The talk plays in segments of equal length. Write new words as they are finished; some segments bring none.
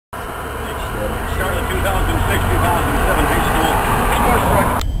Start of the 2006-2007 high school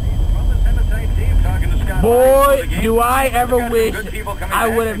sports. Boy, do I ever wish I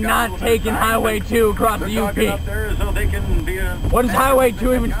would have not taken Highway 2 across the UP. What does Highway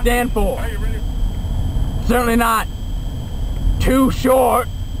 2 even stand for? Certainly not too short.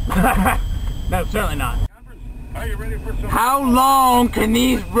 No, certainly not. How long can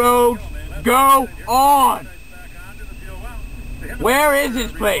these roads go on? Where is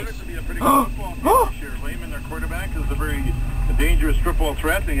this place? Lehman, their quarterback, is a very dangerous football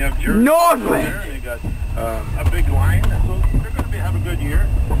threat. They have Northland. They got a big line, so they're going to have a good year.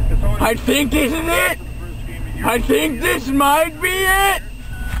 I think this is it. I think this might be it.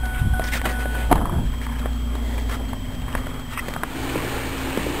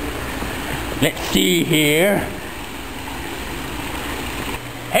 Let's see here.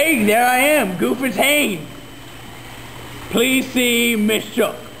 Hey, there I am, Goofus Haynes. Please see Miss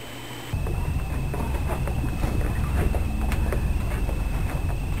Shook.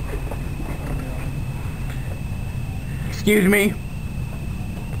 Excuse me.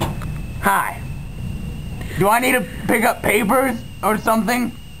 Hi. Do I need to pick up papers or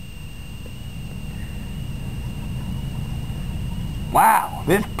something? Wow,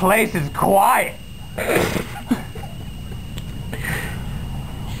 this place is quiet. Can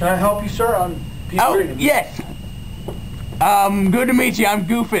I help you, sir? I'm Peter. Oh, yes. Good to meet you. I'm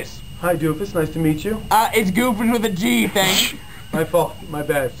Goofus. Hi, Goofus. Nice to meet you. It's Goofus with a G, thanks. My fault. My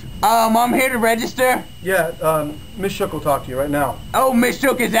bad. I'm here to register. Yeah, Miss Shook will talk to you right now. Oh, Miss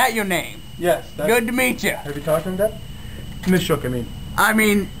Shook, is that your name? Yes. Good to meet you. Have you talked to him, Deb? Miss Shook, I mean. I'm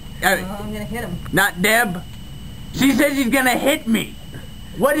gonna hit him. Not Deb. She said she's gonna hit me.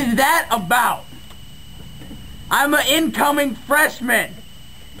 What is that about? I'm an incoming freshman.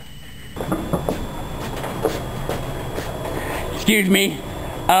 Excuse me.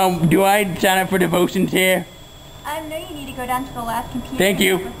 Do I sign up for devotions here? No, you need to go down to the last computer. Thank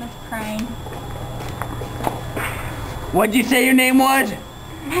you. With Miss Crane. What'd you say your name was?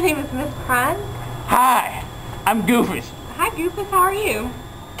 My name is Miss Crane. Hi, I'm Goofus. Hi, Goofus. How are you?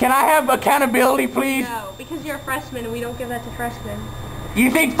 Can I have accountability, please? No, because you're a freshman and we don't give that to freshmen. You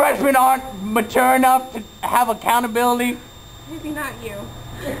think freshmen aren't mature enough to have accountability? Maybe not you.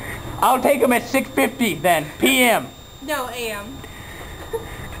 I'll take them at 6:50 then, p.m. No, a.m.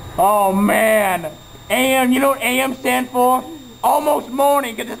 Oh man, AM, you know what AM stands for? Almost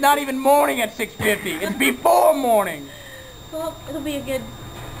morning, because it's not even morning at 6:50. It's before morning. Well, it'll be a good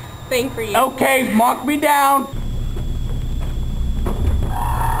thing for you. Okay, mark me down.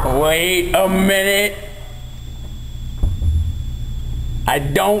 Wait a minute. I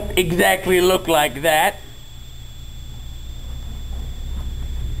don't exactly look like that.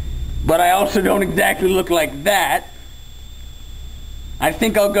 But I also don't exactly look like that. I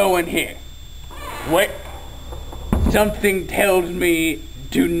think I'll go in here. Wait. Something tells me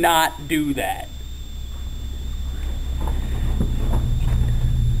to not do that.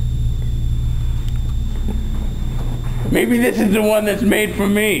 Maybe this is the one that's made for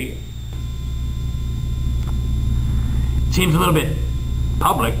me. Seems a little bit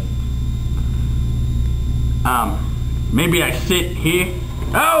public. Maybe I sit here.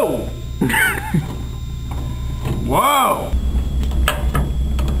 Oh! Whoa!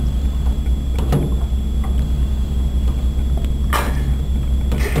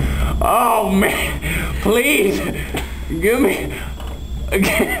 Oh man, please give me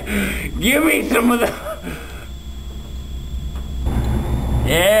some of the.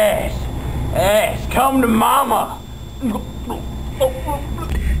 Yes, yes, come to mama.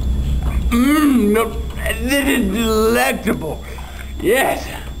 No, this is delectable. Yes.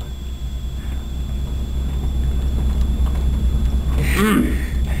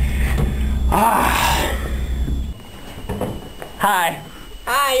 Ah. Hi.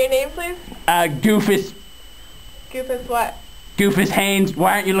 Hi, your name, please? Goofus. Goofus what? Goofus Haynes.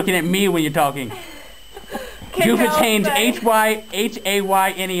 Why aren't you looking at me when you're talking? Goofus Haynes, H-Y-H-A-Y-N-E-S.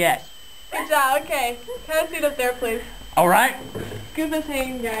 Good job, okay. Have a seat up there, please. Alright. Goofus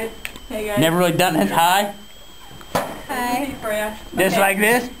Haynes, guys. Hey, guys. Never really done this. Hi. Hi. For you. Just like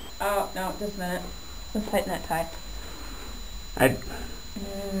this? Oh, no, just a minute. Let's tighten that tie.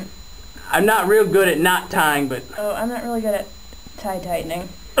 I'm not real good at knot tying, but... Oh, I'm not really good at tie tightening.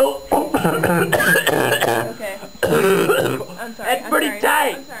 Oh. Okay. I'm sorry. That's pretty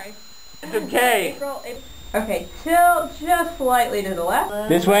tight. I'm sorry. It's okay. April. Okay, tilt just slightly to the left.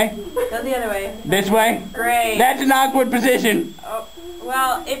 This way? Go the other way. This way? Great. That's an awkward position. Oh,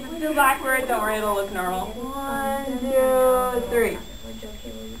 well, if it's still backward, don't worry, it'll look normal. 1, 2, 3.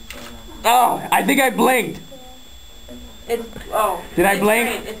 Oh, I think I blinked. It's, oh. Did I it's blink?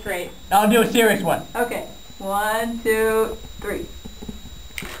 Great, it's great. I'll do a serious one. Okay. 1, 2, 3.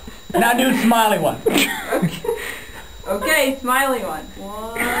 Now do a smiley one. Okay, smiley one.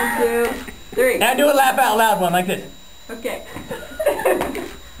 1, 2, 3. Now do a laugh out loud one like this. Okay.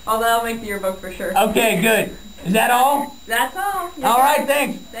 Oh, that'll make the yearbook for sure. Okay, good. Is that all? That's all. All right,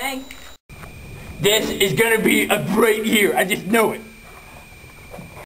 thanks. Thanks. This is gonna be a great year. I just know it.